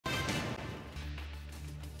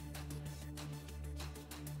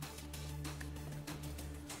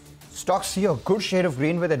Stocks see a good shade of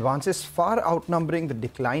green with advances far outnumbering the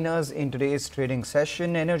decliners in today's trading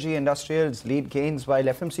session. Energy industrials lead gains while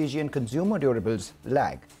FMCG and consumer durables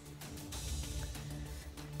lag.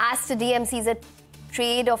 Aster DM sees a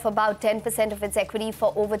trade of about 10% of its equity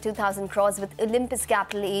for over 2,000 crores, with Olympus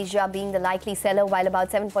Capital Asia being the likely seller, while about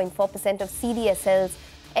 7.4% of CDSL's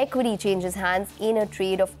equity changes hands in a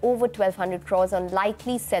trade of over 1,200 crores on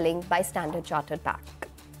likely selling by Standard Chartered Bank.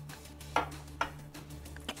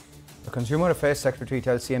 The Consumer Affairs Secretary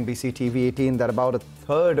tells CNBC-TV18 that about a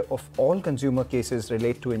third of all consumer cases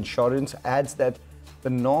relate to insurance, adds that the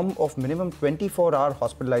norm of minimum 24-hour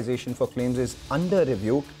hospitalization for claims is under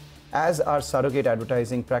review, as are surrogate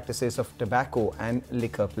advertising practices of tobacco and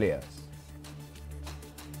liquor players.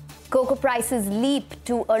 Cocoa prices leap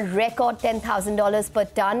to a record $10,000 per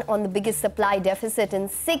ton on the biggest supply deficit in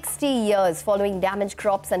 60 years. Following damaged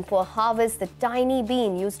crops and poor harvests, the tiny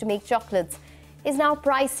bean used to make chocolates is now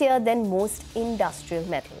pricier than most industrial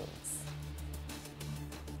metals.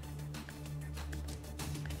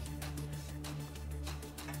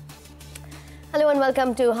 Hello and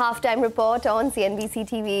welcome to Halftime Report on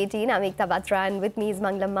CNBC-TV18. I'm Ekta Batra and with me is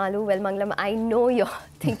Manglam Malu. Well, Manglam, I know you're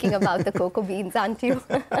thinking about the cocoa beans, aren't you?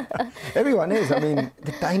 Everyone is. I mean,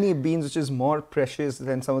 the tiny beans, which is more precious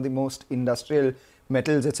than some of the most industrial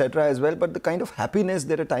metals, etc. as well. But the kind of happiness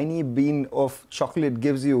that a tiny bean of chocolate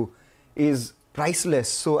gives you is priceless.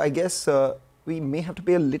 So I guess we may have to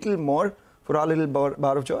pay a little more for our little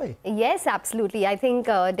bar of joy. Yes, absolutely. I think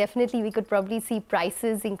definitely we could probably see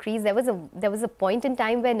prices increase. There was a point in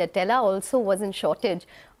time where Nutella also was in shortage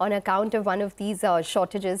on account of one of these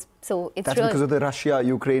shortages. So it's that's because of the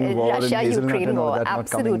Russia-Ukraine war and hazelnut and all that not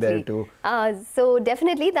coming there too. So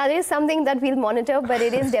definitely that is something that we'll monitor, but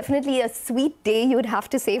it is definitely a sweet day, you'd have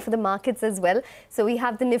to say, for the markets as well. So we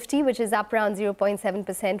have the Nifty, which is up around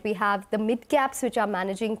 0.7%. We have the mid-caps, which are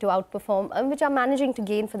managing to outperform, which are managing to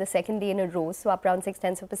gain for the second day in a row, so up around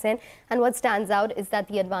 0.6%. And what stands out is that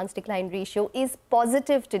the advanced decline ratio is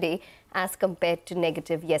positive today as compared to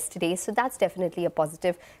negative yesterday. So that's definitely a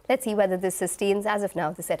positive. Let's see whether this sustains. As of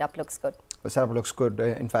now, the setup looks good. The setup looks good.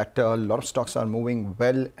 In fact, a lot of stocks are moving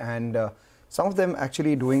well, and some of them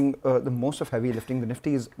actually doing the most of heavy lifting. The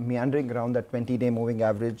Nifty is meandering around that 20-day moving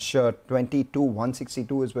average.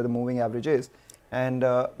 22,162 is where the moving average is. And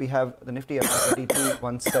we have the Nifty at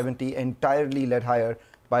 22,170, entirely led higher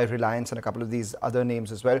by Reliance and a couple of these other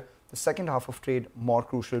names as well. The second half of trade more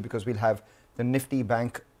crucial because we'll have the Nifty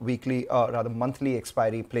Bank weekly, rather monthly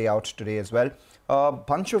expiry play out today as well. A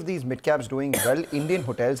bunch of these mid-caps doing well. Indian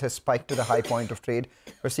Hotels has spiked to the high point of trade.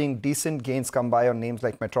 We're seeing decent gains come by on names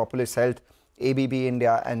like Metropolis Health, ABB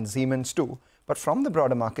India and Siemens too. But from the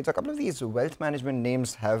broader markets, a couple of these wealth management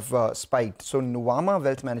names have spiked. So Nuvama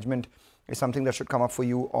Wealth Management is something that should come up for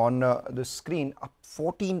you on the screen, up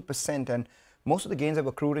 14%, and most of the gains have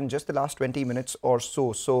accrued in just the last 20 minutes or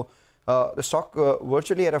so. So the stock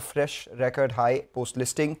virtually at a fresh record high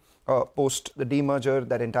post-listing, post the demerger,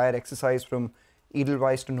 that entire exercise from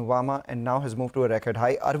Edelweiss to Nuvama, and now has moved to a record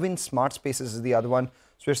high. Arvind Smart Spaces is the other one.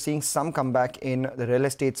 So we're seeing some comeback in the real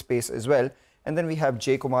estate space as well. And then we have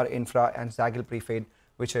J. Kumar Infra and Zaggle Prepaid,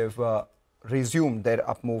 which have resumed their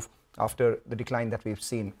up move after the decline that we've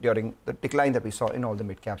seen during the decline that we saw in all the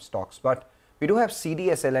mid-cap stocks. But we do have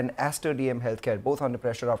CDSL and Aster DM Healthcare both under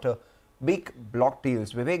pressure after big block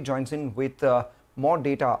deals. Vivek joins in with more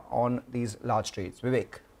data on these large trades.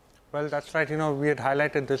 Vivek. Well, that's right. We had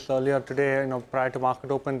highlighted this earlier today, prior to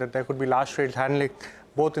market open, that there could be large trades handling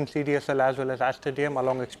both in CDSL as well as Aster DM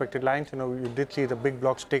along expected lines. You did see the big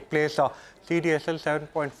blocks take place. CDSL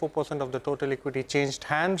 7.4% of the total equity changed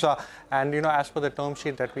hands, and as per the term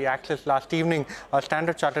sheet that we accessed last evening,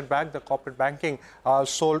 Standard Chartered Bank, the corporate banking,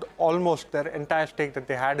 sold almost their entire stake that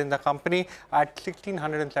they had in the company at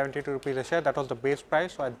 1,672 rupees a share. That was the base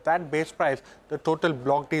price. So at that base price, the total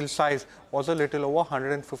block deal size was a little over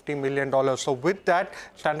 $150 million. So with that,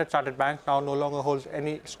 Standard Chartered Bank now no longer holds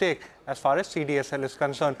any stake as far as CDSL is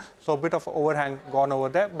concerned. So a bit of overhang gone over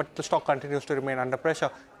there, but the stock continues to remain under pressure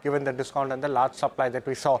given the discount and the large supply that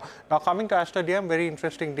we saw. Now coming to Aster DM, very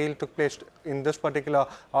interesting deal took place in this particular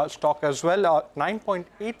stock as well.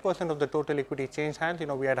 9.8% of the total equity changed hands.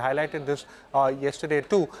 We had highlighted this yesterday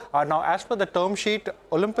too. Now as per the term sheet,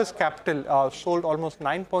 Olympus Capital sold almost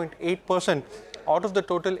 9.8%. out of the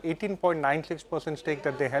total 18.96% stake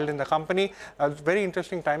that they held in the company. Very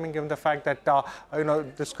interesting timing given the fact that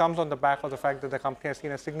this comes on the back of the fact that the company has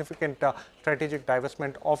seen a significant strategic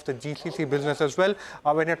divestment of the GCC business as well.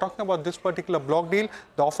 When you're talking about this particular block deal,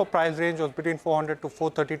 the offer price range was between 400 to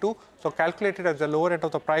 432. So calculated as the lower end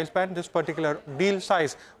of the price band, this particular deal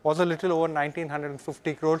size was a little over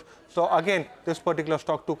 1950 crores. So again, this particular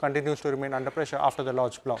stock too continues to remain under pressure after the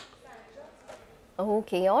large block.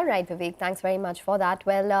 Okay, all right, Vivek. Thanks very much for that.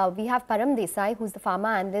 Well, we have Param Desai, who's the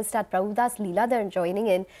pharma analyst at Prabhudas Leeladhar, joining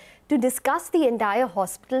in to discuss the entire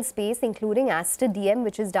hospital space, including Aster DM,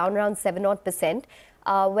 which is down around 7%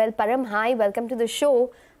 odd. Well, Param, hi, welcome to the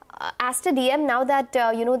show. Aster DM, now that,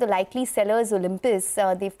 the likely sellers, Olympus,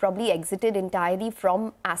 they've probably exited entirely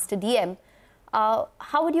from Aster DM.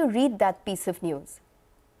 How would you read that piece of news?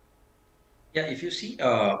 Yeah, if you see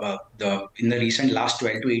in the recent last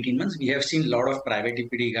 12 to 18 months, we have seen a lot of private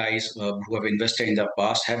equity guys who have invested in the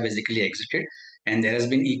past have basically exited, and there has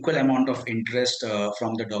been equal amount of interest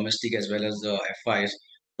from the domestic as well as the FIs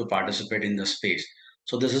to participate in the space.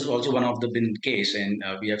 So this is also one of the been case, and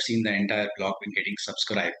we have seen the entire block been getting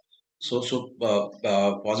subscribed. So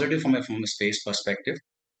positive from a space perspective.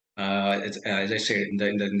 As I said, in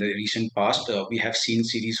the recent past, we have seen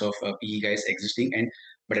series of PE guys existing,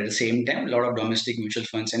 but at the same time, a lot of domestic mutual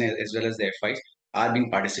funds and as well as the FIs are being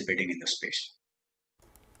participating in the space.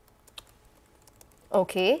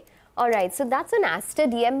 Okay. All right. So that's an Aster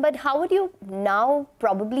DM. But how would you now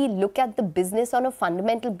probably look at the business on a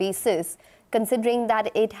fundamental basis, considering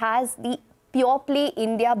that it has the pure play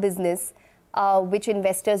India business, which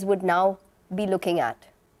investors would now be looking at?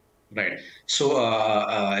 Right. So,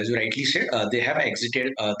 as you rightly said, they have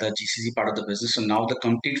exited the GCC part of the business. So now the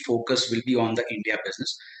complete focus will be on the India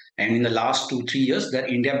business. And in the last 2-3 years, the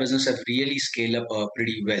India business have really scaled up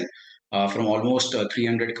pretty well. From almost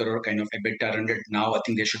 300 crore kind of EBITDA 100, now I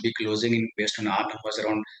think they should be closing in, based on our numbers,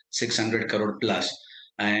 around 600 crore plus.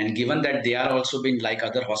 And given that they are also been like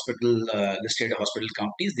other hospital listed hospital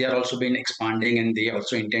companies, they are also been expanding, and they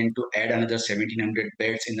also intend to add another 1,700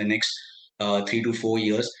 beds in the next 3 to 4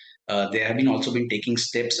 years. They have been also been taking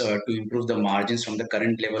steps to improve the margins from the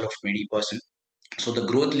current level of 20%. So the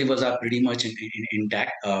growth levers are pretty much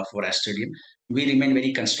intact for Aster DM. We remain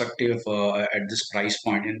very constructive at this price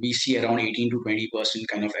point, and we see around 18 to 20%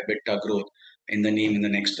 kind of EBITDA growth in the name in the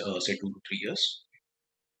next say 2 to 3 years.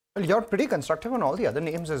 Well, you're pretty constructive on all the other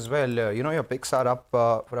names as well. Your picks are up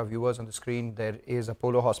for our viewers on the screen. There is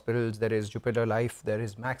Apollo Hospitals, there is Jupiter Life, there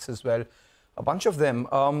is Max as well. A bunch of them.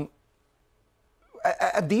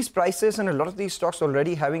 At these prices and a lot of these stocks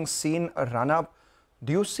already having seen a run-up,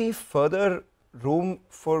 do you see further room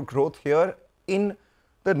for growth here in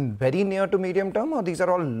the very near to medium term, or these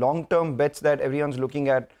are all long-term bets that everyone's looking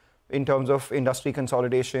at in terms of industry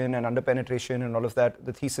consolidation and under-penetration and all of that,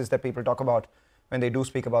 the thesis that people talk about when they do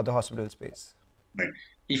speak about the hospital space? Right.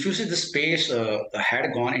 If you see the space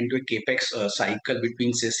had gone into a capex cycle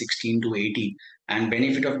between say 16 to 18, and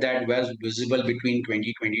benefit of that was visible between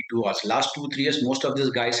 2022 or last 2-3 years. Most of these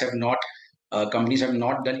guys have not companies have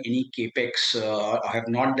not done any capex or have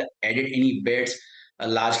not added any beds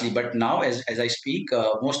largely. But now, as I speak,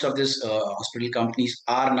 most of these hospital companies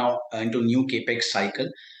are now into new capex cycle.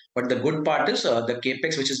 But the good part is the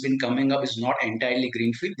capex which has been coming up is not entirely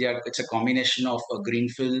greenfield. It's a combination of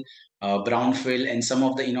greenfield, brownfield, and some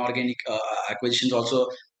of the inorganic acquisitions also.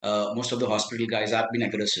 Most of the hospital guys have been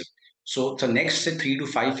aggressive. So the next say 3 to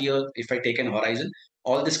 5 years, if I take an horizon,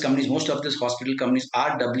 all these companies, most of these hospital companies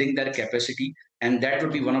are doubling their capacity, and that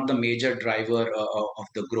would be one of the major driver of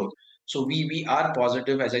the growth. So we are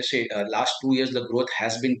positive. As I said, last 2 years the growth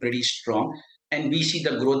has been pretty strong, and we see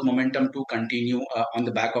the growth momentum to continue on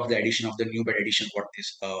the back of the addition of the new bed addition what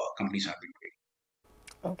these companies have been doing.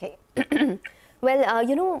 Okay.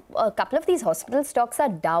 Well, a couple of these hospital stocks are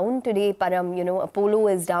down today, Param. Apollo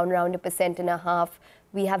is down around 1.5%.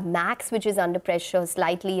 We have Max, which is under pressure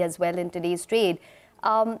slightly as well in today's trade.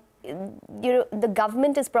 The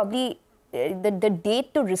government is probably, the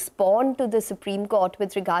date to respond to the Supreme Court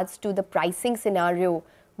with regards to the pricing scenario,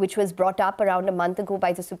 which was brought up around a month ago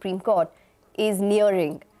by the Supreme Court, is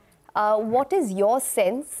nearing. What is your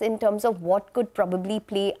sense in terms of what could probably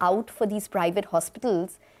play out for these private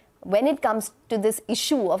hospitals when it comes to this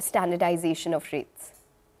issue of standardization of rates?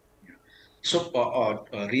 So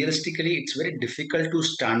realistically, it's very difficult to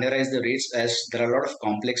standardize the rates, as there are a lot of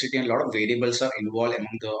complexity and a lot of variables are involved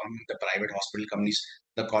among the private hospital companies.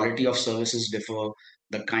 The quality of services differ,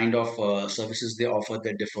 the kind of services they offer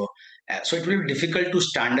they differ. So it will be difficult to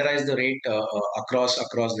standardize the rate across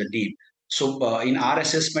the deal. So in our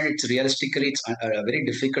assessment, it's realistically it's very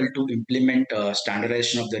difficult to implement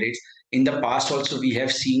standardization of the rates, In the past also, we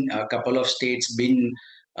have seen a couple of states been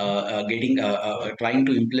trying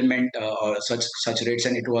to implement such rates,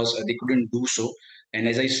 and it was they couldn't do so. And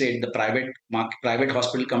as I said, the private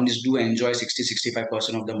hospital companies do enjoy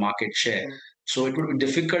 60-65% of the market share. So it would be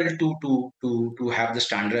difficult to have the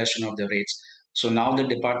standardization of the rates. So now the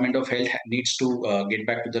Department of Health needs to get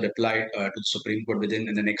back to the reply to the Supreme Court within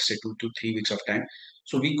the next 2 to 3 weeks of time.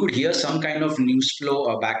 So we could hear some kind of news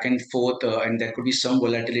flow back and forth, and there could be some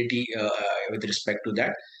volatility with respect to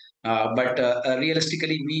that. But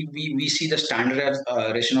realistically, we see the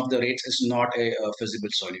standardization of the rates is not a feasible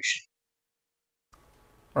solution.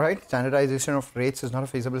 All right, standardization of rates is not a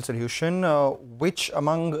feasible solution. Which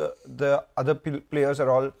among the other players are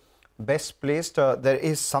all best placed? There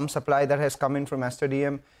is some supply that has come in from Aster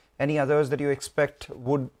DM. Any others that you expect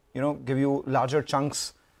would, give you larger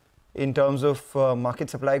chunks in terms of market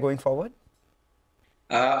supply going forward?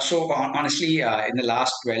 Honestly, in the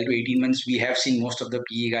last 12 to 18 months, we have seen most of the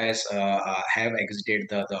PE guys have exited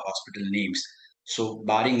the hospital names. So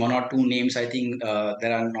barring one or two names, I think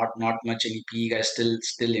there are not much any PE guys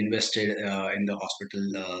still invested in the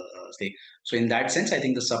hospital stake. So in that sense, I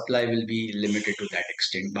think the supply will be limited to that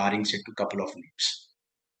extent, barring say a couple of names.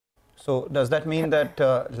 So does that mean that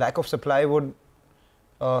lack of supply would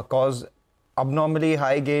cause abnormally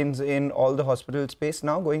high gains in all the hospital space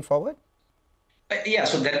now going forward? Yeah,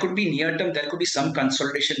 so there could be near term, there could be some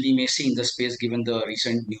consolidation we may see in the space given the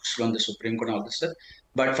recent news from the Supreme Court and all this stuff.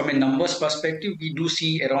 But from a numbers perspective, we do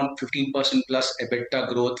see around 15% plus EBITDA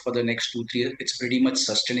growth for the next 2-3 years. It's pretty much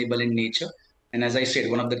sustainable in nature. And as I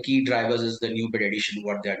said, one of the key drivers is the new bed addition,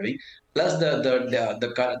 what they're doing. Plus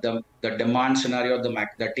the demand scenario,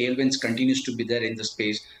 the tailwinds continues to be there in the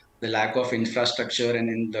space. The lack of infrastructure and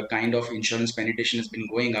in the kind of insurance penetration has been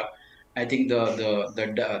going up. I think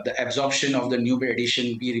the absorption of the new bed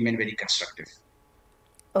addition, we remain very constructive.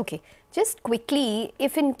 Okay, just quickly,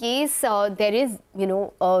 if in case there is,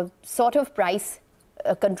 a sort of price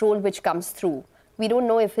control which comes through, we don't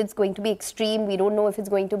know if it's going to be extreme, we don't know if it's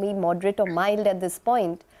going to be moderate or mild at this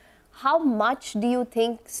point. How much do you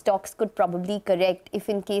think stocks could probably correct if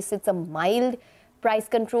in case it's a mild price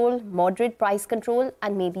control, moderate price control,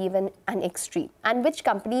 and maybe even an extreme? And which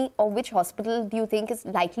company or which hospital do you think is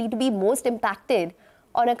likely to be most impacted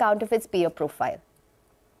on account of its payer profile?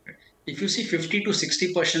 If you see 50 to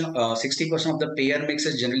 60% of the payer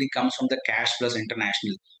mixes generally comes from the cash plus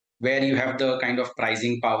international, where you have the kind of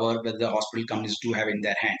pricing power that the hospital companies do have in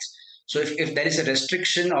their hands. So if there is a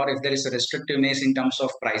restriction or if there is a restrictiveness in terms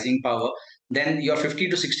of pricing power, then your 50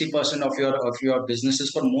 to 60% of your businesses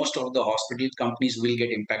for most of the hospital companies will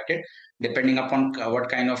get impacted, depending upon what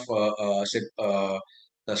kind of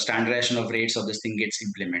the standardization of rates of this thing gets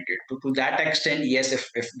implemented. To that extent, yes, if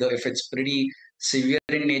it's pretty severe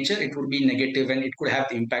in nature, it would be negative and it could have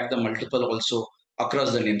to impact the multiple also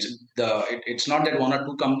across the names. It's not that one or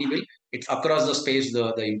two company will, it's across the space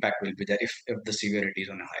the impact will be there if the severity is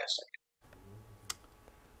on a higher side.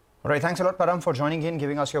 All right, thanks a lot, Param, for joining in,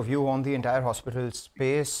 giving us your view on the entire hospital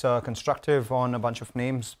space. Constructive on a bunch of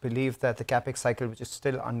names. Believe that the capex cycle, which is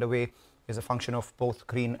still underway, is a function of both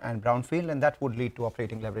green and brownfield, and that would lead to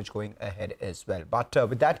operating leverage going ahead as well. But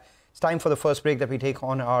with that, it's time for the first break that we take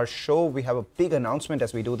on our show. We have a big announcement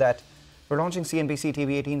as we do that. We're launching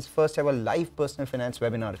CNBC-TV18's first ever live personal finance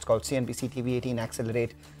webinar. It's called CNBC-TV18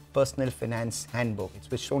 Accelerate Personal Finance Handbook. It's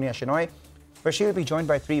with Sonia Shenoy, where she will be joined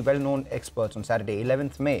by 3 well-known experts on Saturday,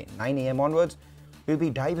 11th May, 9 a.m. onwards. We'll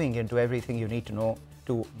be diving into everything you need to know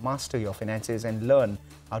to master your finances and learn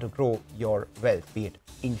how to grow your wealth, be it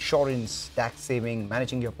insurance, tax saving,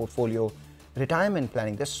 managing your portfolio, retirement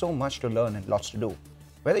planning. There's so much to learn and lots to do.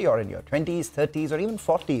 Whether you're in your 20s, 30s, or even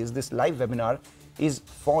 40s, this live webinar is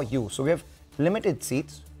for you. So we have limited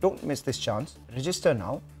seats. Don't miss this chance. Register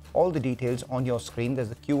now. All the details on your screen. There's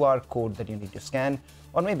the QR code that you need to scan,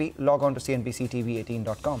 or maybe log on to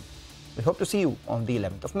CNBC-TV18.com. We hope to see you on the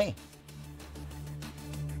 11th of May.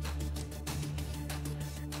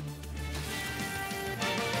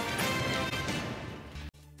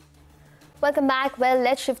 Welcome back. Well,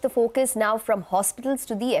 let's shift the focus now from hospitals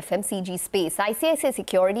to the FMCG space. ICICI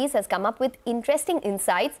Securities has come up with interesting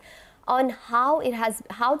insights on how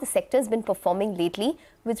the sector has been performing lately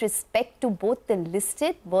with respect to both the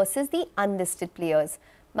listed versus the unlisted players.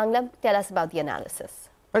 Manglam, tell us about the analysis.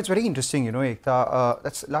 Well, it's very interesting, Ekta.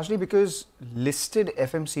 That's largely because listed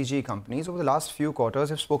FMCG companies over the last few quarters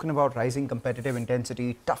have spoken about rising competitive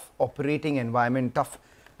intensity, tough operating environment, tough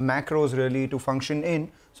macros really to function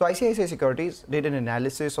in. So ICICI Securities did an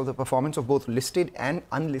analysis of the performance of both listed and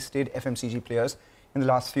unlisted FMCG players in the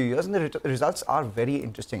last few years, and the results are very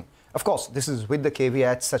interesting. Of course, this is with the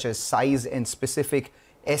caveats such as size and specific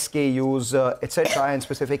SKUs, etc., and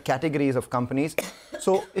specific categories of companies.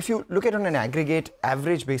 So if you look at on an aggregate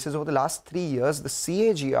average basis over the last 3 years, the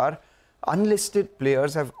CAGR, unlisted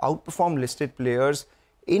players have outperformed listed players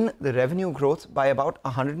in the revenue growth by about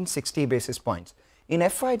 160 basis points. In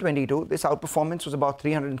FY22, this outperformance was about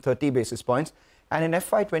 330 basis points, and in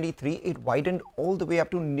FY23, it widened all the way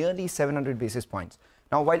up to nearly 700 basis points.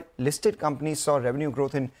 Now, while listed companies saw revenue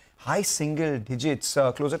growth in high single digits,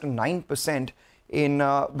 closer to 9% in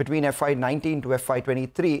between FY19 to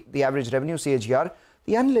FY23, the average revenue CAGR,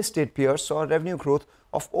 the unlisted peers saw revenue growth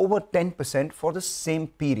of over 10% for the same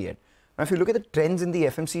period. Now, if you look at the trends in the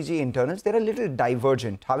FMCG internals, they're a little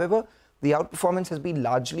divergent. However, the outperformance has been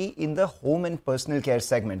largely in the home and personal care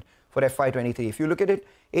segment for FY23. If you look at it,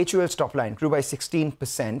 HUL's top line grew by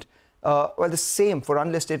 16%, while the same for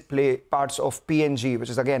unlisted parts of P&G, which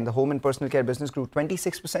is again the home and personal care business, grew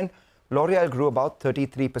 26%. L'Oreal grew about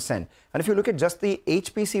 33%. And if you look at just the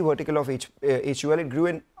HPC vertical of HUL, it grew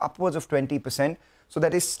in upwards of 20%. So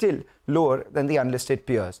that is still lower than the unlisted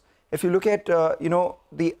peers. If you look at,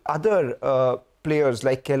 the other players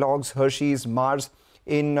like Kellogg's, Hershey's, Mars,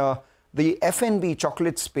 in the F&B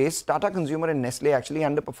chocolate space, Tata Consumer and Nestle actually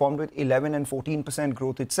underperformed with 11 and 14%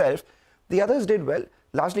 growth itself. The others did well,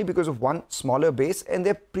 largely because of one smaller base and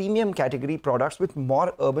their premium category products with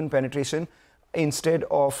more urban penetration instead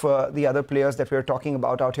of the other players that we're talking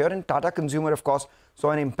about out here. And Tata Consumer, of course,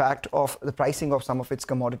 saw an impact of the pricing of some of its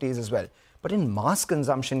commodities as well. But in mass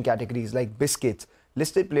consumption categories like biscuits,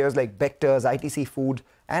 listed players like Bector's, ITC Food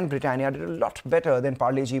and Britannia did a lot better than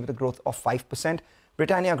Parle-G with a growth of 5%.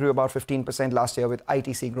 Britannia grew about 15% last year, with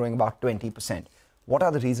ITC growing about 20%. What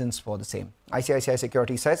are the reasons for the same? ICICI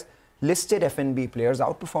Securities says listed F&B players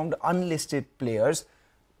outperformed unlisted players,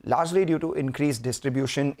 largely due to increased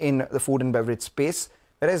distribution in the food and beverage space,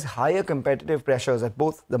 whereas higher competitive pressures at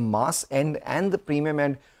both the mass end and the premium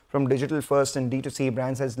end from digital first and D2C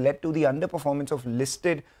brands has led to the underperformance of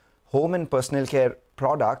listed home and personal care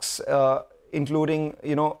products, including,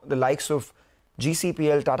 the likes of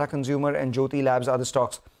GCPL, Tata Consumer and Jyoti Labs are the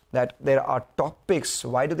stocks that there are top picks.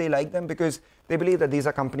 Why do they like them? Because they believe that these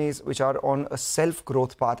are companies which are on a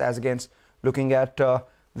self-growth path as against looking at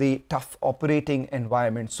the tough operating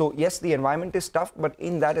environment. So yes, the environment is tough, but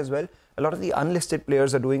in that as well, a lot of the unlisted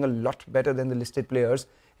players are doing a lot better than the listed players.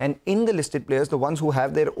 And in the listed players, the ones who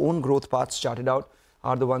have their own growth paths charted out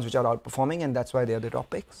are the ones which are outperforming, and that's why they are the top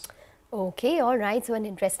picks. Okay, all right. So an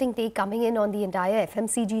interesting take coming in on the entire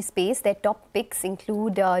FMCG space. Their top picks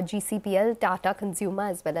include GCPL, Tata Consumer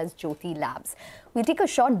as well as Jyoti Labs. We'll take a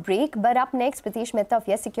short break, but up next, Pritesh Mehta of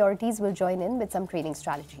Yes Securities will join in with some trading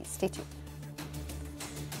strategies. Stay tuned.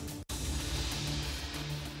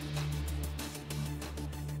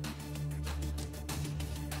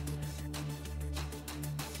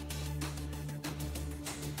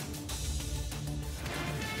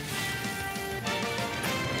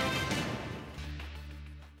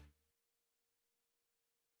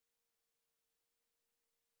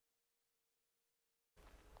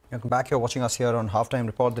 Welcome back. You're watching us here on Halftime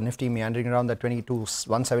Report. The Nifty meandering around the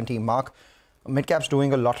 22,170 mark. Mid-caps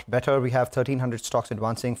doing a lot better. We have 1,300 stocks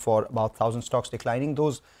advancing for about 1,000 stocks declining.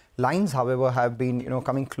 Those lines, however, have been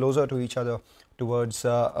coming closer to each other towards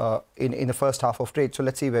in the first half of trade. So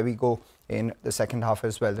let's see where we go in the second half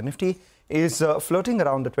as well. The Nifty is flirting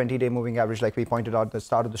around the 20-day moving average, like we pointed out at the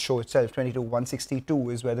start of the show itself. 22,162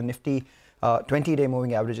 is where the Nifty 20-day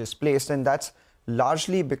moving average is placed, and that's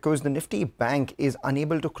largely because the Nifty Bank is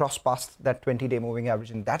unable to cross past that 20-day moving average,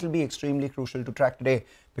 and that will be extremely crucial to track today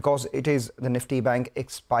because it is the Nifty Bank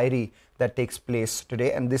expiry that takes place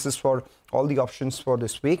today, and this is for all the options for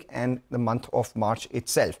this week and the month of March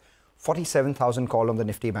itself. 47,000 call on the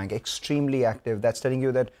Nifty Bank, extremely active. That's telling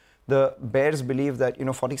you that the bears believe that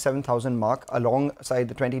 47,000 mark alongside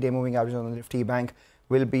the 20-day moving average on the Nifty Bank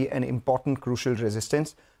will be an important crucial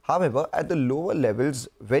resistance. However, at the lower levels,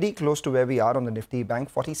 very close to where we are on the Nifty Bank,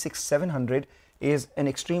 46,700 is an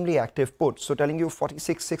extremely active put. So telling you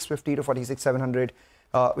 46,650 to 46,700,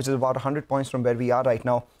 which is about 100 points from where we are right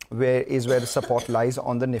now, where the support lies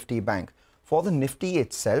on the Nifty Bank. For the Nifty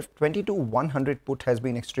itself, 22,100 put has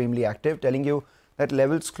been extremely active, telling you that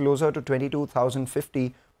levels closer to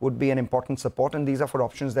 22,050 would be an important support, and these are for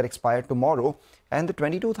options that expire tomorrow. And the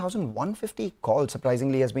 22,150 call,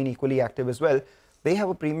 surprisingly, has been equally active as well. They have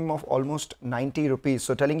a premium of almost 90 rupees.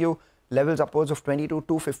 So telling you levels upwards of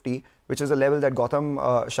 22,250, which is a level that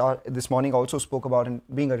Gautam Shah this morning also spoke about, and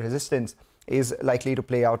being a resistance is likely to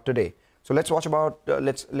play out today. So let's talk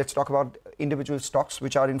about individual stocks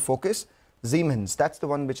which are in focus. Siemens, that's the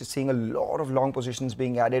one which is seeing a lot of long positions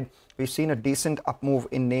being added. We've seen a decent up move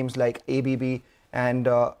in names like ABB and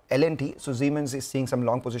L&T. So Siemens is seeing some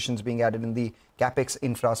long positions being added in the capex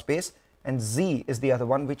infra space, and Z is the other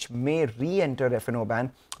one which may re-enter F&O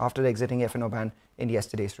ban after exiting F&O ban in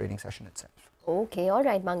yesterday's trading session itself. Okay, all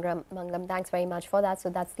right, Mangalam, thanks very much for that.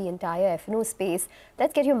 So that's the entire F&O space.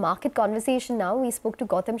 Let's get your market conversation now. We spoke to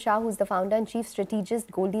Gautam Shah, who's the founder and chief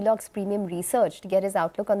strategist, Goldilocks Premium Research, to get his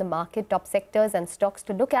outlook on the market, top sectors and stocks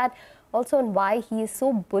to look at, also on why he is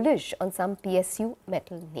so bullish on some PSU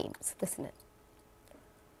metal names. Listen in.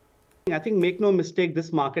 I think, make no mistake,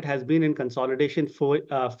 this market has been in consolidation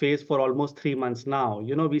phase for almost 3 months now.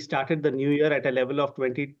 You know, we started the new year at a level of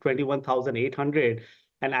 21,800.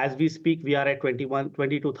 And as we speak, we are at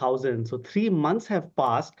 22,000. So 3 months have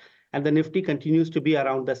passed and the Nifty continues to be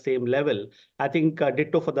around the same level. I think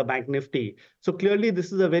ditto for the Bank Nifty. So clearly,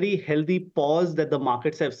 this is a very healthy pause that the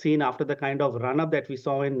markets have seen after the kind of run-up that we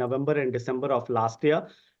saw in November and December of last year.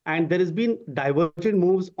 And there has been divergent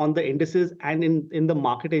moves on the indices and in the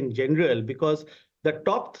market in general, because the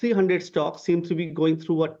top 300 stocks seem to be going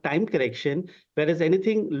through a time correction, whereas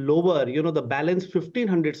anything lower, you know, the balance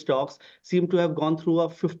 1500 stocks seem to have gone through a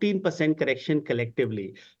 15% correction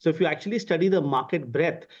collectively. So if you actually study the market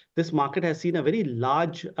breadth, this market has seen a very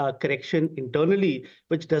large correction internally,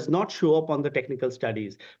 which does not show up on the technical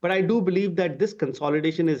studies. But I do believe that this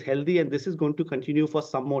consolidation is healthy and this is going to continue for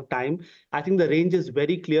some more time. I think the range is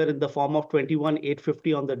very clear in the form of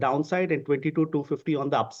 21,850 on the downside and 22,250 on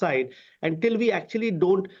the upside. Until we actually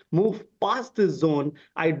don't move past this zone,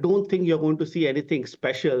 I don't think you're going to see anything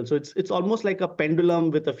special. So it's almost like a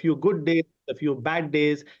pendulum with a few good days, a few bad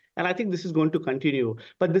days. And I think this is going to continue.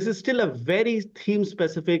 But this is still a very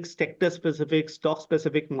theme-specific, sector-specific,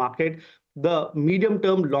 stock-specific market. The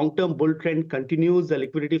medium-term, long-term bull trend continues. The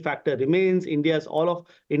liquidity factor remains. All of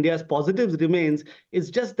India's positives remains. It's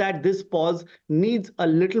just that this pause needs a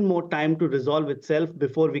little more time to resolve itself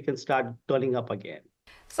before we can start turning up again.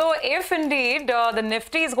 So if indeed the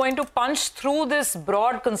Nifty is going to punch through this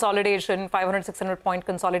broad consolidation, 500, 600 point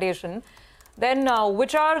consolidation, then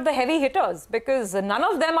which are the heavy hitters? Because none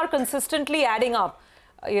of them are consistently adding up.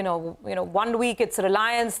 You know, 1 week it's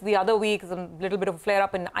Reliance, the other week is a little bit of a flare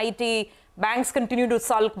up in IT. Banks continue to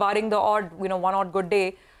sulk, barring the odd, one odd good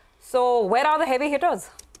day. So where are the heavy hitters?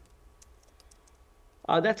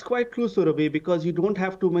 That's quite true, Surabhi, because you don't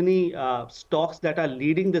have too many stocks that are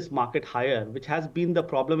leading this market higher, which has been the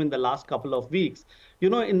problem in the last couple of weeks. You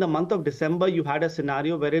know, in the month of December, you had a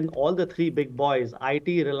scenario wherein all the three big boys,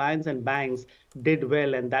 IT, Reliance, and banks, did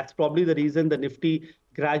well. And that's probably the reason the Nifty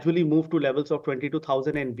gradually moved to levels of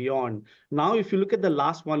 22,000 and beyond. Now, if you look at the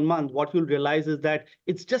last 1 month, what you'll realize is that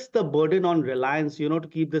it's just the burden on Reliance, to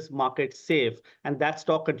keep this market safe. And that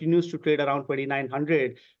stock continues to trade around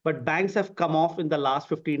 2,900. But banks have come off in the last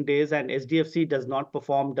 15 days and SDFC does not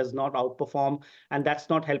perform, does not outperform, and that's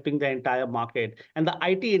not helping the entire market. And the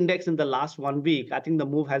IT index in the last 1 week, I think the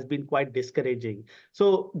move has been quite discouraging.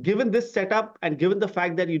 So given this setup and given the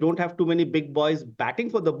fact that you don't have too many big boys batting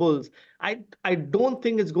for the bulls, I don't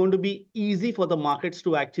think it's going to be easy for the markets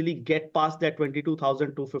to actually get past that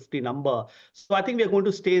 22,250 number. So I think we're going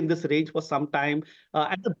to stay in this range for some time.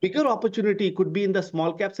 And the bigger opportunity could be in the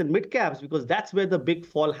small caps and mid caps, because that's where the big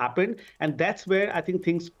fall happened. And that's where I think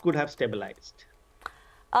things could have stabilized.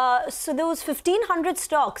 So those 1,500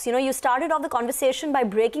 stocks, you started off the conversation by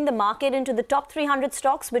breaking the market into the top 300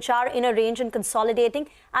 stocks, which are in a range and consolidating,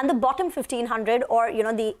 and the bottom 1,500, or,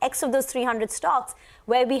 the X of those 300 stocks,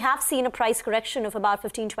 where we have seen a price correction of about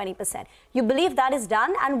 15-20%. You believe that is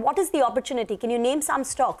done? And what is the opportunity? Can you name some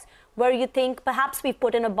stocks where you think perhaps we've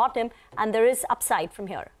put in a bottom and there is upside from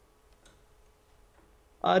here?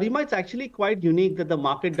 Rima, it's actually quite unique that the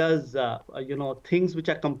market does, things which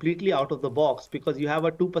are completely out of the box, because you have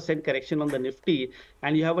a 2% correction on the Nifty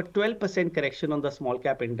and you have a 12% correction on the small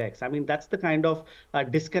cap index. I mean, that's the kind of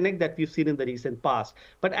disconnect that we've seen in the recent past.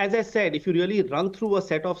 But as I said, if you really run through a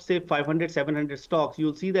set of, say, 500, 700 stocks,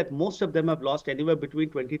 you'll see that most of them have lost anywhere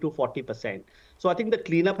between 20 to 40%. So I think the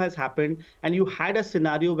cleanup has happened, and you had a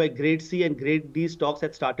scenario where grade C and grade D stocks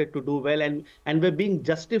had started to do well and were being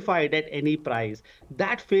justified at any price.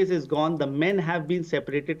 That phase is gone. The men have been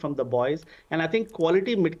separated from the boys. And I think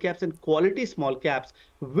quality mid caps and quality small caps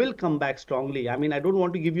will come back strongly. I mean, I don't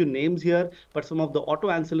want to give you names here, but some of the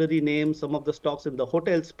auto ancillary names, some of the stocks in the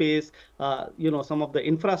hotel space, some of the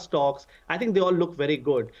infra stocks, I think they all look very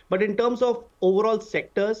good. But in terms of overall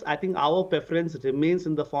sectors, I think our preference remains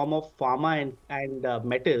in the form of pharma and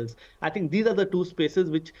metals. I think these are the two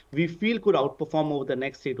spaces which we feel could outperform over the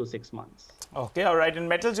next 3 to 6 months. Okay, all right. In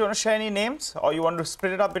metals, you want to share any names, or you want to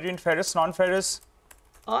split it up between ferrous, non-ferrous?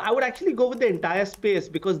 I would actually go with the entire space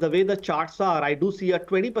because the way the charts are, I do see a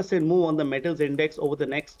 20% move on the metals index over the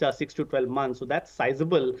next 6 to 12 months. So that's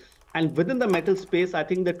sizable. And within the metal space, I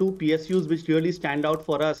think the two PSUs which really stand out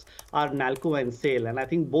for us are Nalco and SAIL. And I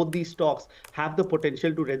think both these stocks have the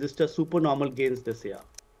potential to register supernormal gains this year.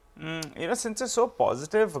 Since you're so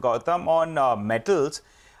positive, Gautam, on metals,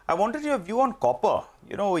 I wanted your view on copper.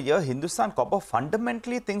 Here, Hindustan Copper,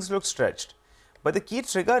 fundamentally things look stretched. But the key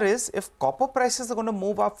trigger is if copper prices are going to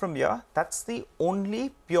move up from here, that's the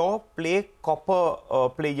only pure play copper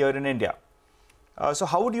play here in India. So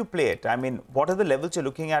how would you play it? I mean, what are the levels you're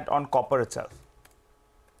looking at on copper itself?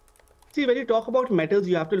 See, when you talk about metals,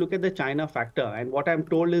 you have to look at the China factor. And what I'm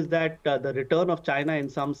told is that the return of China, in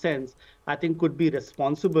some sense, I think could be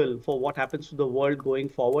responsible for what happens to the world going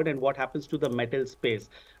forward and what happens to the metal space.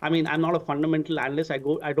 I mean, I'm not a fundamental analyst. I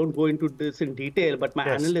don't go into this in detail, but my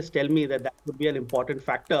analysts tell me that that could be an important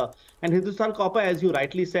factor. And Hindustan Copper, as you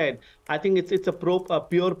rightly said, I think it's a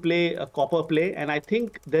pure play, a copper play. And I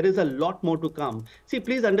think there is a lot more to come. See,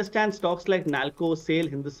 please understand stocks like Nalco, SAIL,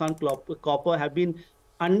 Hindustan Copper have been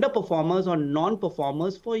underperformers or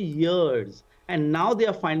non-performers for years. And now they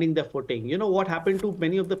are finding their footing. You know what happened to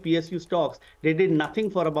many of the PSU stocks? They did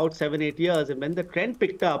nothing for about 7-8 years. And when the trend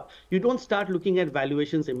picked up, you don't start looking at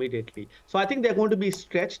valuations immediately. So I think they're going to be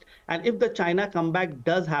stretched. And if the China comeback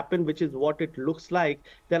does happen, which is what it looks like,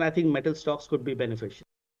 then I think metal stocks could be beneficial.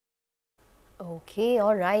 Okay,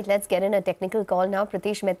 all right. Let's get in a technical call now.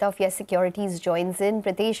 Pritesh Mehta of Yes Securities joins in.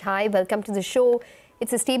 Pritesh, hi. Welcome to the show.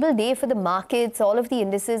 It's a stable day for the markets. All of the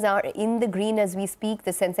indices are in the green as we speak. The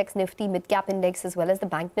Sensex Nifty mid-cap index as well as the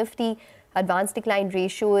Bank Nifty. Advanced decline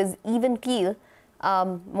ratio is even keel,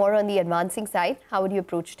 more on the advancing side. How would you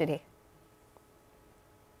approach today?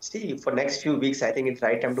 See, for next few weeks, I think it's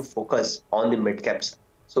right time to focus on the mid-caps.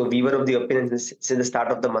 So we were of the opinion since the start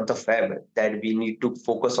of the month of Feb that we need to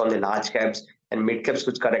focus on the large caps and mid caps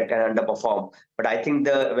which correct and underperform. But I think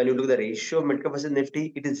when you look at the ratio of mid cap versus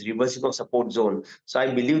Nifty, it is reversing of support zone. So I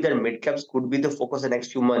believe that mid caps could be the focus the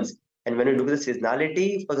next few months. And when you look at the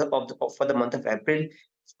seasonality for the month of April,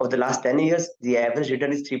 of the last 10 years, the average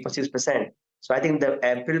return is 3.6%. So I think the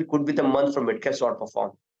April could be the month for mid caps to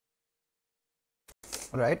outperform.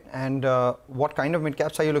 Right. And what kind of mid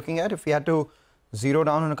caps are you looking at if we had to zero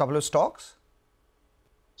down on a couple of stocks?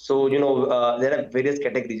 So, there are various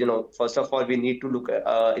categories. First of all, we need to look at,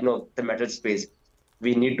 the metal space.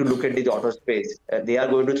 We need to look at the auto space. They are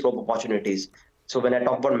going to throw up opportunities. So when I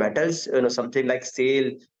talk about metals, something like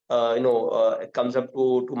SAIL, comes up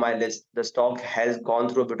to my list. The stock has gone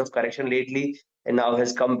through a bit of correction lately and now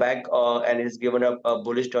has come back and has given a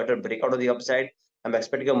bullish total breakout on the upside. I'm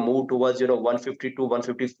expecting a move towards, 150 to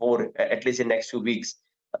 154, at least in next few weeks.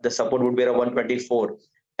 The support would be around 124.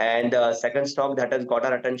 And second stock that has got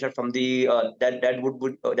our attention from the that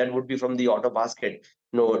would be from the auto basket.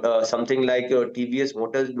 Something like TVS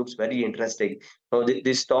Motors looks very interesting.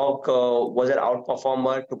 This stock was an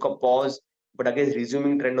outperformer, took a pause, but again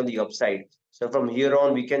resuming trend on the upside. So from here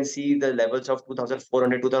on, we can see the levels of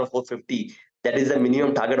 2,400, 2,450. That is the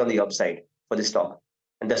minimum target on the upside for this stock,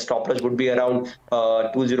 and the stop loss would be around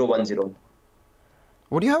 2010.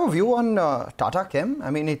 Would you have a view on Tata Chem?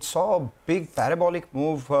 I mean, it saw a big parabolic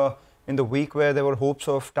move in the week where there were hopes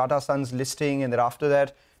of Tata Sons listing, and then after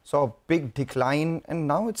that saw a big decline, and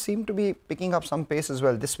now it seemed to be picking up some pace as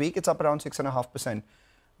well. This week it's up around 6.5%.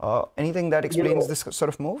 Anything that explains this sort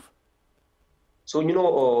of move? So,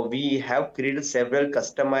 we have created several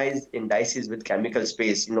customized indices with chemical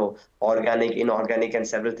space, organic, inorganic, and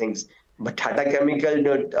several things. But Tata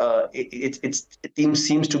Chemical, its team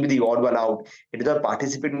seems to be the odd one out. It does not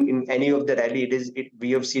participate in any of the rally.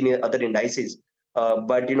 We have seen in other indices.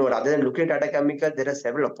 But rather than looking at Tata Chemical, there are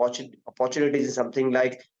several opportunities in something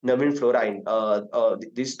like Navin Fluorine.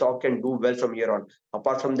 This stock can do well from here on.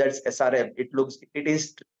 Apart from that, SRF, it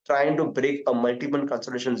is trying to break a multiple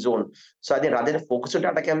consolidation zone. So I think rather than focus on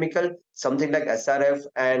Tata Chemical, something like SRF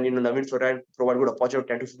and Navin Fluorine provide good opportunity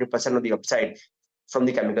 10 to 50% of the upside from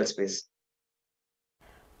the chemical space.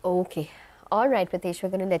 Okay. All right, Pritesh, we're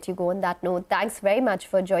going to let you go on that note. Thanks very much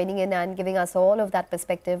for joining in and giving us all of that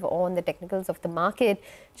perspective on the technicals of the market.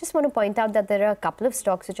 Just want to point out that there are a couple of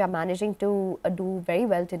stocks which are managing to do very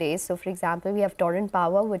well today. So, for example, we have Torrent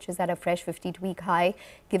Power, which is at a fresh 52-week high.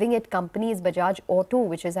 Giving it companies Bajaj Auto,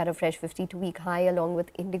 which is at a fresh 52-week high, along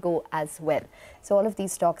with Indigo as well. So, all of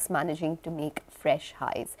these stocks managing to make fresh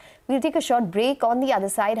highs. We'll take a short break. On the other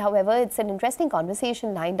side, however, it's an interesting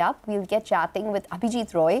conversation lined up. We'll get chatting with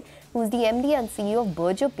Abhijit Roy, who's the MD and CEO of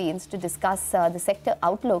Berger Paints, to discuss the sector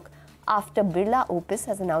outlook after Birla Opus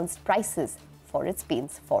has announced prices for its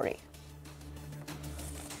paints foray.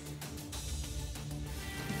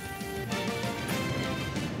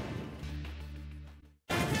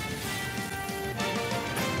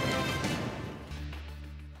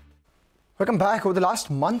 Welcome back. Over the last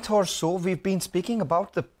month or so, we've been speaking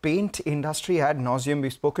about the paint industry ad nauseum.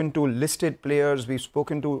 We've spoken to listed players. We've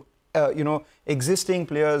spoken to, existing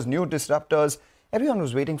players, new disruptors. Everyone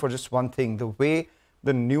was waiting for just one thing, the way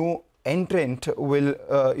the new entrant will,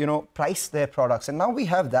 price their products. And now we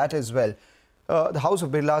have that as well. The House of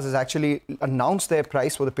Birlas has actually announced their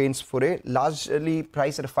price for the paints foray, largely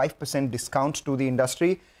priced at a 5% discount to the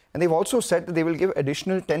industry. And they've also said that they will give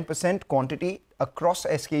additional 10% quantity across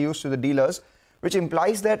SKUs to the dealers, which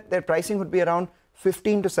implies that their pricing would be around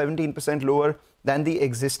 15 to 17% lower than the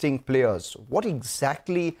existing players. What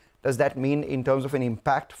exactly does that mean in terms of an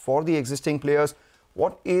impact for the existing players?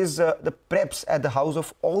 What is the preps at the house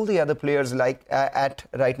of all the other players like at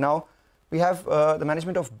right now? We have the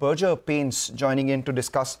management of Berger Paints joining in to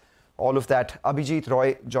discuss all of that. Abhijit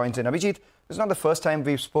Roy joins in. Abhijit, this is not the first time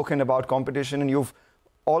we've spoken about competition, and you've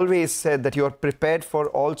always said that you're prepared for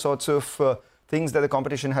all sorts of things that the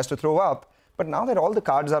competition has to throw up. But now that all the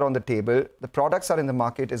cards are on the table, the products are in the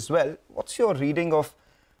market as well, what's your reading of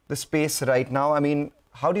the space right now? I mean,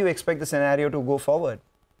 how do you expect the scenario to go forward?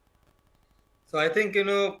 So I think,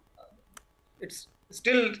 it's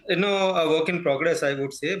still, a work in progress, I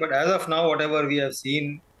would say. But as of now, whatever we have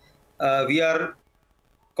seen, we are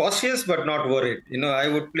cautious but not worried. I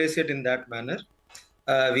would place it in that manner.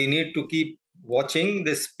 We need to keep watching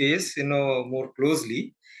this space, more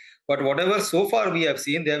closely. But whatever so far we have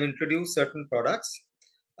seen, they have introduced certain products.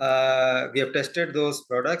 We have tested those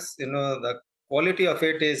products. The quality of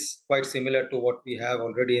it is quite similar to what we have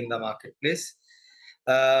already in the marketplace.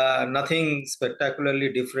 Nothing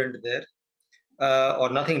spectacularly different there, or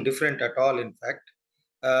nothing different at all, in fact.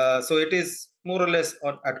 So it is more or less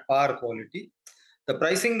at par quality. The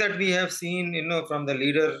pricing that we have seen, from the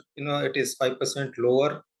leader, it is 5%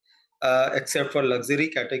 lower, except for luxury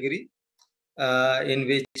category, in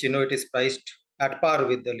which, it is priced at par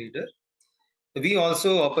with the leader. We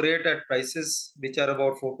also operate at prices which are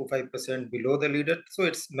about 4 to 5% below the leader. So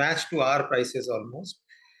it's matched to our prices almost.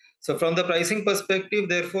 So from the pricing perspective,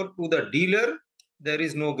 therefore, to the dealer, there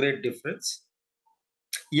is no great difference.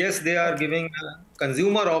 Yes, they are giving a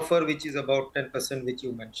consumer offer, which is about 10%, which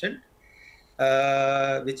you mentioned,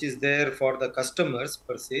 which is there for the customers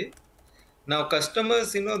per se. Now,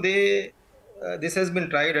 customers, this has been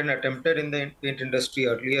tried and attempted in the paint industry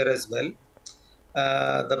earlier as well.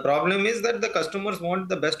 The problem is that the customers want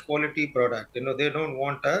the best quality product. They don't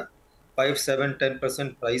want a 5, 7,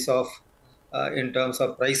 10% price off in terms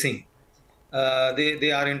of pricing.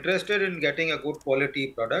 They are interested in getting a good quality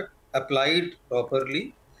product applied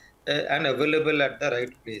properly and available at the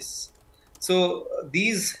right place. So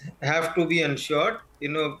these have to be ensured,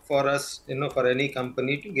 for us, for any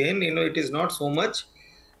company to gain. It is not so much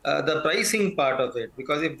the pricing part of it,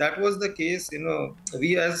 because if that was the case,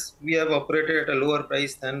 we have operated at a lower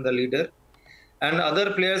price than the leader, and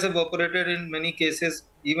other players have operated in many cases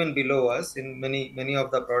even below us in many of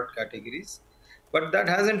the product categories. But that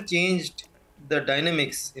hasn't changed the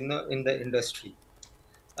dynamics, in the industry.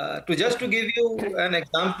 To give you an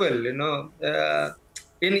example,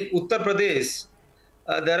 in Uttar Pradesh,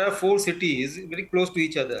 there are 4 cities very close to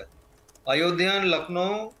each other: Ayodhya,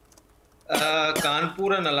 Lucknow,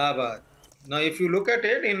 Kanpur, and Allahabad. Now, if you look at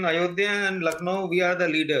it, in Ayodhya and Lucknow, we are the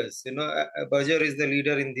leaders. Berger is the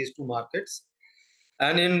leader in these 2 markets.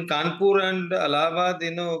 And in Kanpur and Allahabad,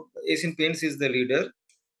 Asian Paints is the leader.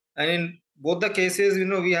 And in both the cases,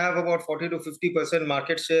 we have about 40 to 50%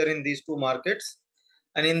 market share in these 2 markets.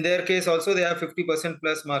 And in their case also, they have 50%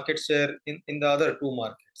 plus market share in the other 2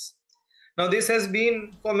 markets. Now, this has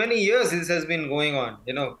been, for many years, this has been going on.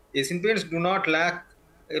 Asian Paints do not lack,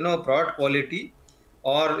 product quality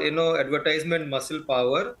or, advertisement muscle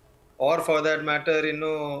power, or for that matter,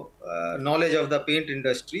 knowledge of the paint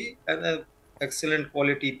industry and excellent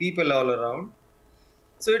quality people all around.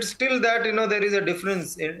 So it's still that, there is a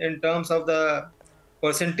difference in terms of the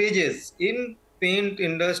percentages. In paint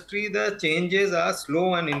industry, the changes are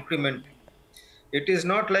slow and incremental. It is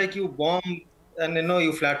not like you bomb and,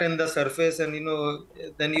 you flatten the surface and,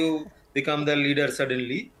 then you become the leader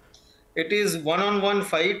suddenly. It is one-on-one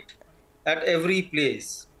fight at every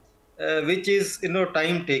place, which is,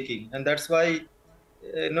 time taking. And that's why,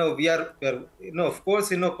 we are, of course,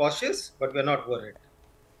 cautious, but we're not worried.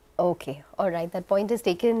 Okay, all right. That point is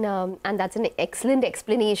taken, and that's an excellent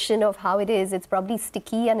explanation of how it is. It's probably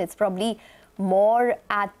sticky and it's probably more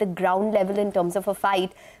at the ground level in terms of a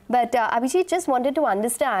fight. But Abhijit, just wanted to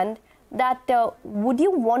understand that would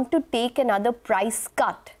you want to take another price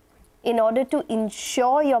cut in order to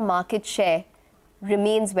ensure your market share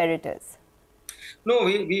remains where it is? No,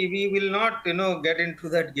 we will not, get into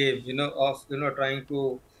that game, of, trying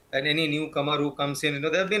to and any newcomer who comes in,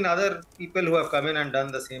 there have been other people who have come in and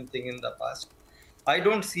done the same thing in the past. I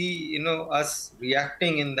don't see, us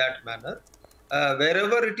reacting in that manner.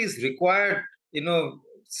 Wherever it is required,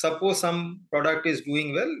 suppose some product is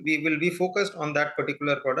doing well, we will be focused on that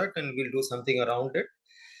particular product and we'll do something around it.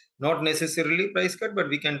 Not necessarily price cut, but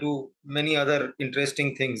we can do many other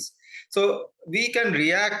interesting things. So we can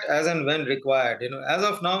react as and when required. As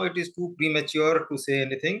of now, it is too premature to say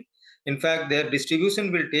anything. In fact, their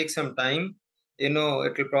distribution will take some time. It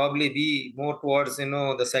will probably be more towards,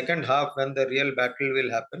 the second half when the real battle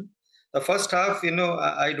will happen. The first half,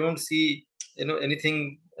 I don't see,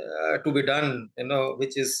 anything to be done,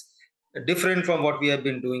 which is different from what we have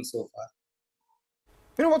been doing so far.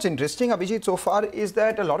 What's interesting, Abhijit, so far is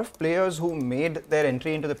that a lot of players who made their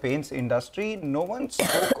entry into the paints industry, no one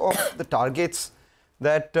spoke of the targets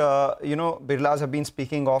that, Birlas have been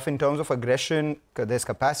speaking of in terms of aggression. There's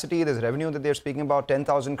capacity, there's revenue that they're speaking about,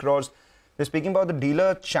 10,000 crores. They're speaking about the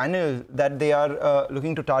dealer channel that they are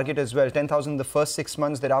looking to target as well, 10,000 the first 6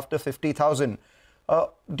 months, thereafter 50,000.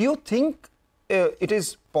 Do you think it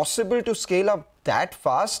is possible to scale up that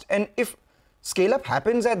fast? And if scale-up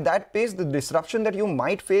happens at that pace, the disruption that you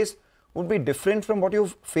might face would be different from what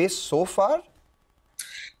you've faced so far?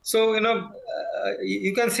 So,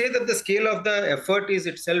 you can say that the scale of the effort is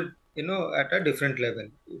itself, at a different level.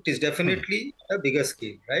 It is definitely a bigger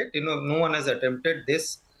scale, right? No one has attempted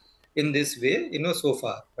this in this way, so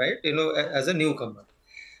far, right? As a newcomer.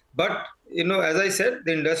 But, as I said,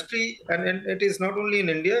 the industry, and it is not only in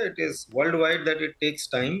India, it is worldwide that it takes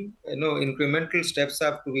time. Incremental steps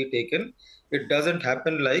have to be taken. It doesn't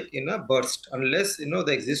happen like in a burst unless,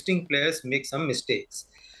 the existing players make some mistakes.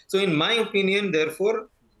 So in my opinion, therefore,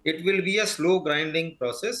 it will be a slow grinding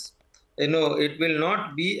process. It will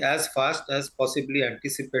not be as fast as possibly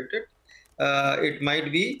anticipated. It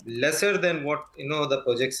might be lesser than what, the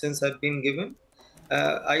projections have been given.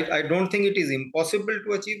 I don't think it is impossible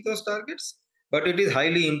to achieve those targets, but it is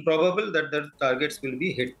highly improbable that the targets will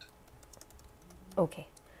be hit. Okay.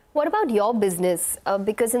 What about your business?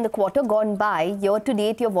 Because in the quarter gone by, year to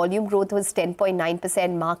date, your volume growth was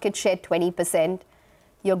 10.9%, market share 20%.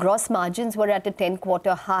 Your gross margins were at a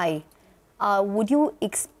 10-quarter high. Would you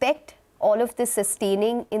expect all of this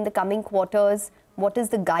sustaining in the coming quarters? What is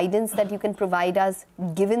the guidance that you can provide us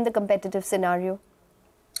given the competitive scenario?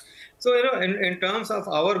 So, in terms of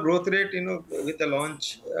our growth rate, with the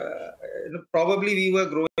launch, probably we were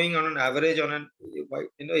growing on an average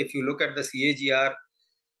if you look at the CAGR,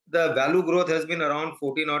 the value growth has been around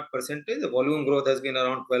 14% the volume growth has been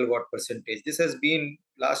around 12% This has been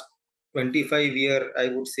last 25-year, I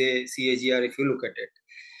would say, CAGR if you look at it.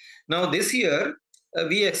 Now this year,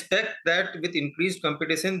 we expect that with increased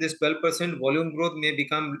competition, this 12% volume growth may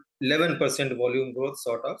become 11% volume growth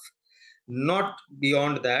sort of, not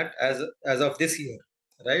beyond that as of this year,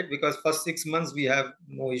 right? Because first 6 months we have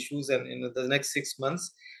no issues, and in the next 6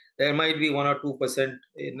 months, there might be 1 or 2%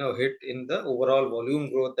 hit in the overall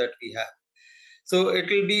volume growth that we have. So it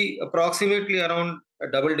will be approximately around a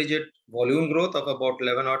double-digit volume growth of about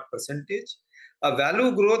 11% a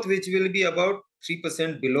value growth which will be about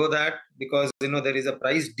 3% below that, because there is a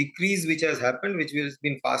price decrease which has happened, which has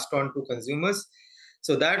been passed on to consumers.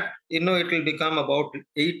 So that it will become about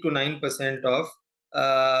 8 to 9% of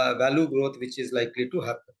value growth, which is likely to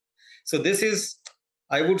happen. So this is,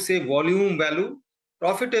 I would say, volume value.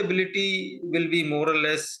 Profitability will be more or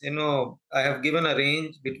less, I have given a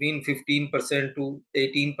range between 15% to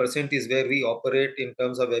 18% is where we operate in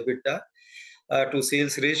terms of EBITDA to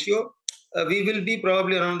sales ratio. We will be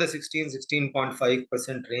probably around the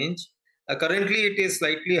 16.5% range. Currently, it is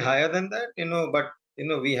slightly higher than that, but,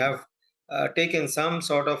 we have taken some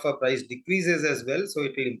sort of a price decreases as well. So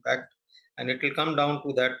it will impact and it will come down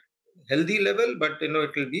to that healthy level, but, it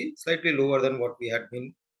will be slightly lower than what we had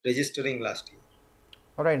been registering last year.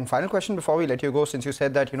 All right, and final question before we let you go, since you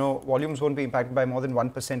said that, volumes won't be impacted by more than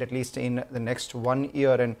 1% at least in the next 1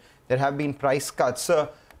 year, and there have been price cuts.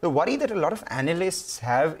 The worry that a lot of analysts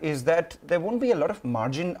have is that there won't be a lot of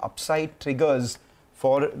margin upside triggers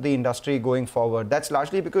for the industry going forward. That's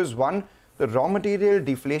largely because, one, the raw material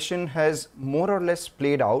deflation has more or less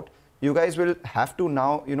played out. You guys will have to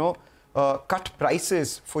now, cut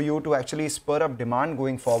prices for you to actually spur up demand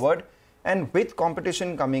going forward. And with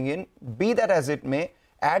competition coming in, be that as it may,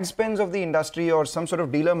 ad spends of the industry or some sort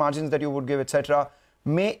of dealer margins that you would give, etc.,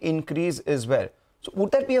 may increase as well. So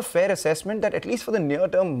would that be a fair assessment that at least for the near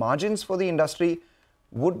term, margins for the industry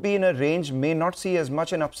would be in a range, may not see as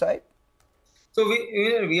much an upside? So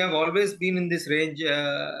we have always been in this range,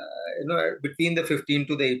 between the 15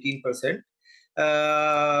 to the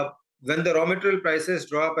 18%. when the raw material prices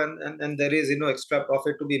drop and there is, extra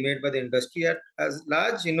profit to be made by the industry as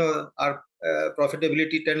large, our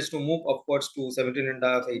profitability tends to move upwards to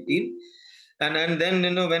 17.5, 18. And then,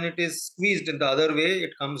 when it is squeezed in the other way,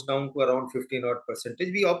 it comes down to around 15 odd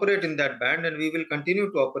percentage. We operate in that band and we will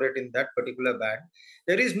continue to operate in that particular band.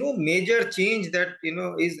 There is no major change that,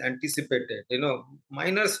 is anticipated.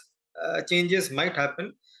 Minor changes might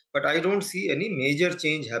happen, but I don't see any major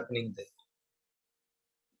change happening there.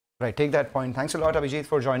 Right, take that point. Thanks a lot, Abhijit,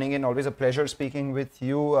 for joining in. Always a pleasure speaking with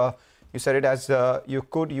you. You said it as you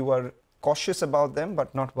could. You are cautious about them,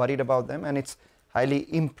 but not worried about them. And it's highly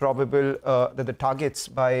improbable that the targets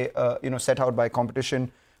by set out by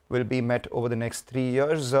competition will be met over the next 3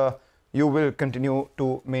 years. You will continue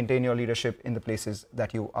to maintain your leadership in the places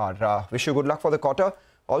that you are. Wish you good luck for the quarter.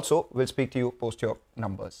 Also, we'll speak to you post your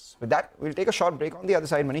numbers. With that, we'll take a short break. On the other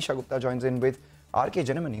side, Manisha Gupta joins in with R.K.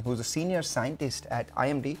 Janamani, who's a senior scientist at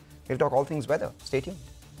IMD. He'll talk all things weather. Stay tuned.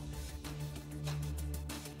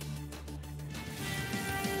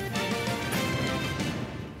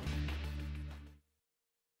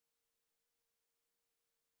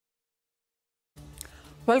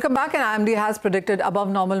 Welcome back. And IMD has predicted above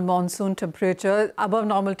normal temperatures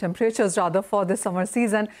for this summer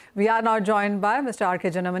season. We are now joined by Mr.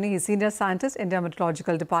 R.K. Janamani. He's Senior Scientist, India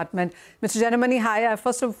Meteorological Department. Mr. Janamani, hi. I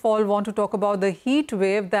first of all want to talk about the heat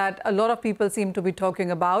wave that a lot of people seem to be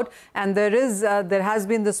talking about. And there has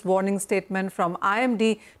been this warning statement from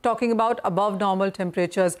IMD talking about above normal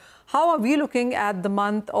temperatures. How are we looking at the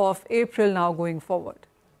month of April now going forward?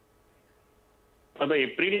 The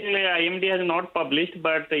April IMD has not published,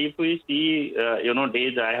 but if we see,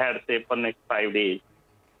 days I had, say, for next 5 days.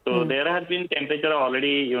 So there has been temperature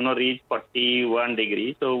already, reached 41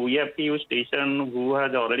 degrees. So we have few stations who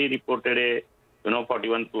has already reported a,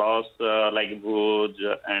 41 plus, like Bhuj,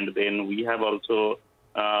 and then we have also,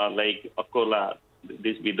 like Akola,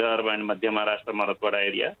 this Vidarbha and Madhya Maharashtra, Marathwada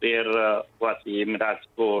area, there, Wasim,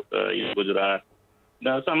 Rajkot, in Gujarat.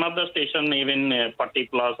 Some of the station even 40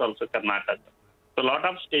 plus also Karnataka. So a lot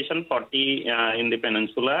of station 40 in the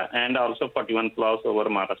peninsula and also 41 plus over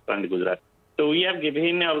Maharashtra and Gujarat. So we have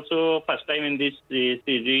given also first time in this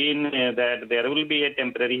season that there will be a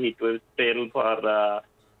temporary heat wave spell for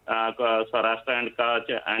Saurashtra and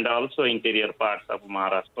Kutch and also interior parts of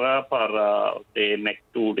Maharashtra for say next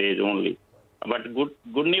 2 days only. But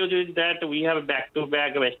good news is that we have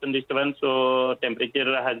back-to-back western disturbance, so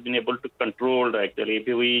temperature has been able to control actually. If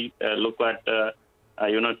we look at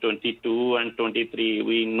 22 and 23,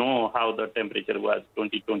 we know how the temperature was.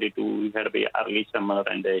 2022, we had a early summer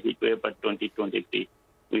and a heat wave, but 2023,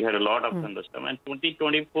 we had a lot of thunderstorm. And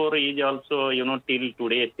 2024 is also, till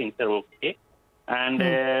today, things are okay. And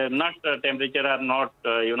temperature are not,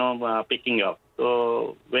 picking up.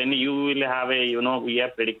 So when you will have we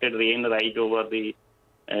have predicted rain right over the,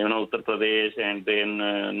 Uttar Pradesh and then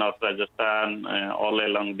North Rajasthan, all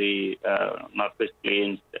along the Northwest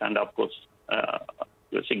Plains, and of course,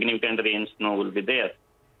 significant rain snow will be there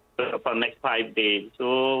for next 5 days.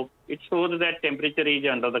 So it shows that temperature is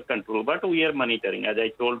under the control, but we are monitoring. As I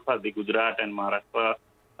told, for the Gujarat and Maharashtra,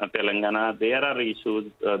 Telangana, there are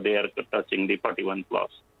issues. They are touching the 41 plus.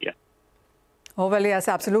 Yeah. Oh well, yes,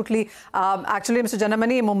 absolutely. Actually, Mr.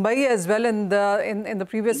 Janamani, Mumbai as well in the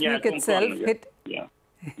previous week itself hit. Yeah.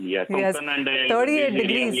 Yes, and 38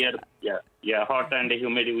 degrees. Hot and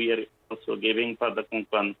humid. We are also giving for the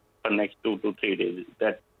Konkan for next 2 to 3 days.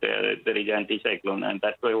 That there is anticyclone, and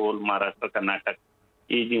that's why whole Maharashtra, Karnataka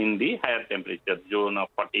is in the higher temperature zone of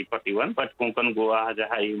 40, 41. But Konkan, Goa has a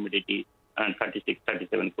high humidity and 36,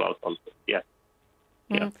 37 plus also. Yeah.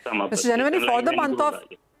 Mr. Janamani,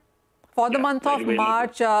 for the month of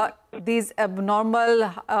March, these abnormal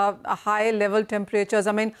high level temperatures,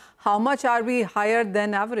 I mean, how much are we higher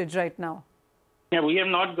than average right now? Yeah, we have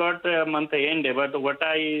not got month end, but what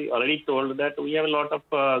I already told that we have a lot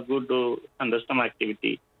of good thunderstorm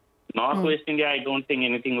activity. Northwest India, I don't think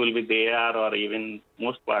anything will be there, or even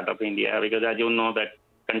most part of India, because as you know that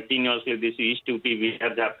continuously this East UP,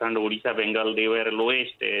 Bihar, Jharkhand, Odisha, Bengal, they were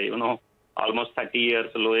lowest, almost 30 years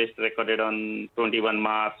lowest recorded on 21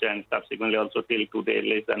 March and subsequently also till today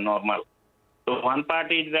less than normal. So one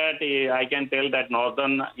part is that I can tell that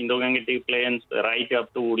northern Indo-Gangetic plains right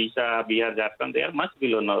up to Odisha, Bihar, Jharkhand, they are much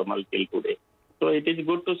below normal till today. So it is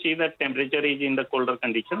good to see that temperature is in the colder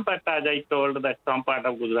condition, but as I told that some part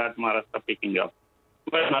of Gujarat, Maharashtra picking up.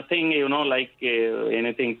 But nothing, like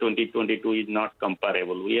anything 2022 is not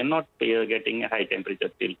comparable. We are not getting a high temperature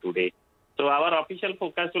till today. So our official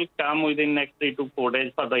forecast will come within next 3 to 4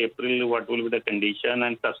 days for the April, what will be the condition,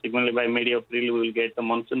 and subsequently by mid-April we will get the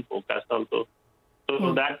monsoon forecast also.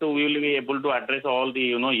 So that we will be able to address all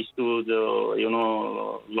the, issues,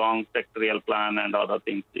 long sectorial plan and other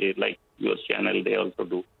things like your channel, they also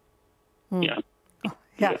do. Yeah.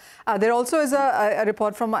 Yeah. There also is a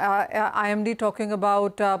report from IMD talking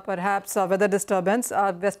about perhaps weather disturbance,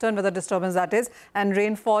 western weather disturbance that is, and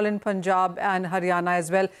rainfall in Punjab and Haryana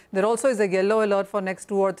as well. There also is a yellow alert for next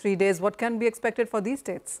 2 or 3 days. What can be expected for these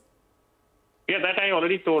states? Yeah, that I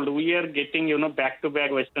already told. We are getting,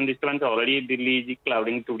 back-to-back western disturbance. Already Delhi is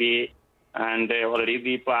clouding today, and already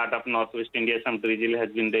the part of northwest India, some drizzle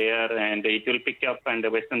has been there, and it will pick up, and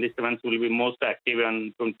the western disturbance will be most active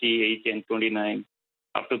on 28 and 29.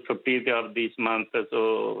 Up to 50th of this month.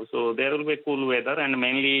 So there will be cool weather and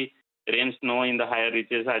mainly rain, snow in the higher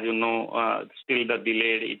reaches. As you know, still the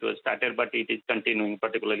delayed. It was started, but it is continuing,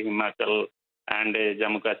 particularly Himachal and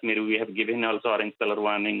Jammu Kashmir. We have given also orange color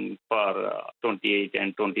warning for 28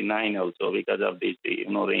 and 29 also because of this,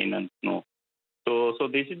 rain and snow. So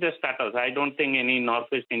this is the status. I don't think any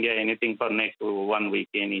northwest India, anything for next 1 week,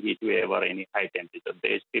 any heat wave or any high temperature.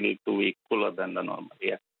 They still 2 weeks cooler than the normal.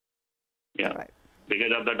 Yeah. Yeah. Right.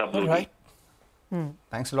 Because of the WD. All right.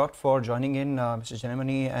 Thanks a lot for joining in, Mr.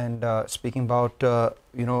 Janamani, and speaking about,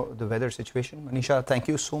 the weather situation. Manisha, thank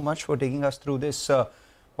you so much for taking us through this.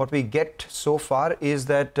 What we get so far is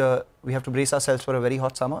that we have to brace ourselves for a very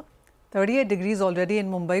hot summer. 38 degrees already in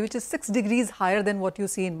Mumbai, which is 6 degrees higher than what you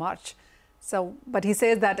see in March. So, but he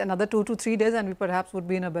says that another 2 to 3 days and we perhaps would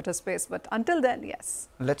be in a better space. But until then, yes.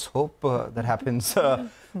 Let's hope that happens.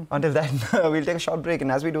 Until then, we'll take a short break.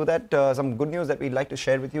 And as we do that, some good news that we'd like to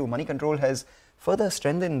share with you. Money Control has further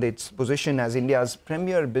strengthened its position as India's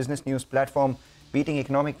premier business news platform, beating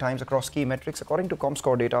Economic Times across key metrics. According to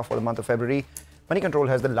ComScore data for the month of February, Money Control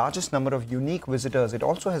has the largest number of unique visitors. It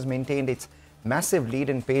also has maintained its massive lead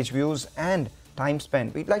in page views and time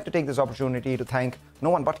spent. We'd like to take this opportunity to thank no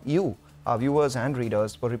one but you, our viewers and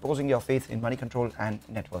readers, for reposing your faith in Money Control and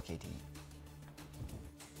Network 18.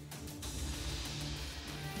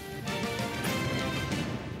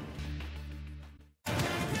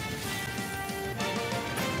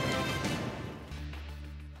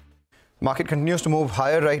 Market continues to move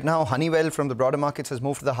higher right now. Honeywell from the broader markets has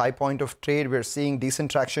moved to the high point of trade. We're seeing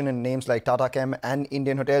decent traction in names like Tata Chem and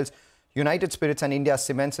Indian Hotels, United Spirits and India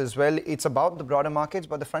Cements as well. It's about the broader markets,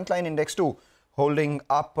 but the frontline index too holding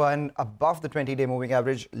up and above the 20-day moving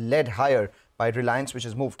average, led higher by Reliance, which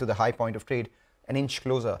has moved to the high point of trade, an inch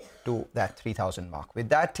closer to that 3,000 mark. With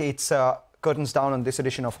that, it's curtains down on this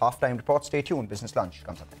edition of Halftime Report. Stay tuned. Business Lunch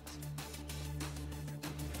comes up next.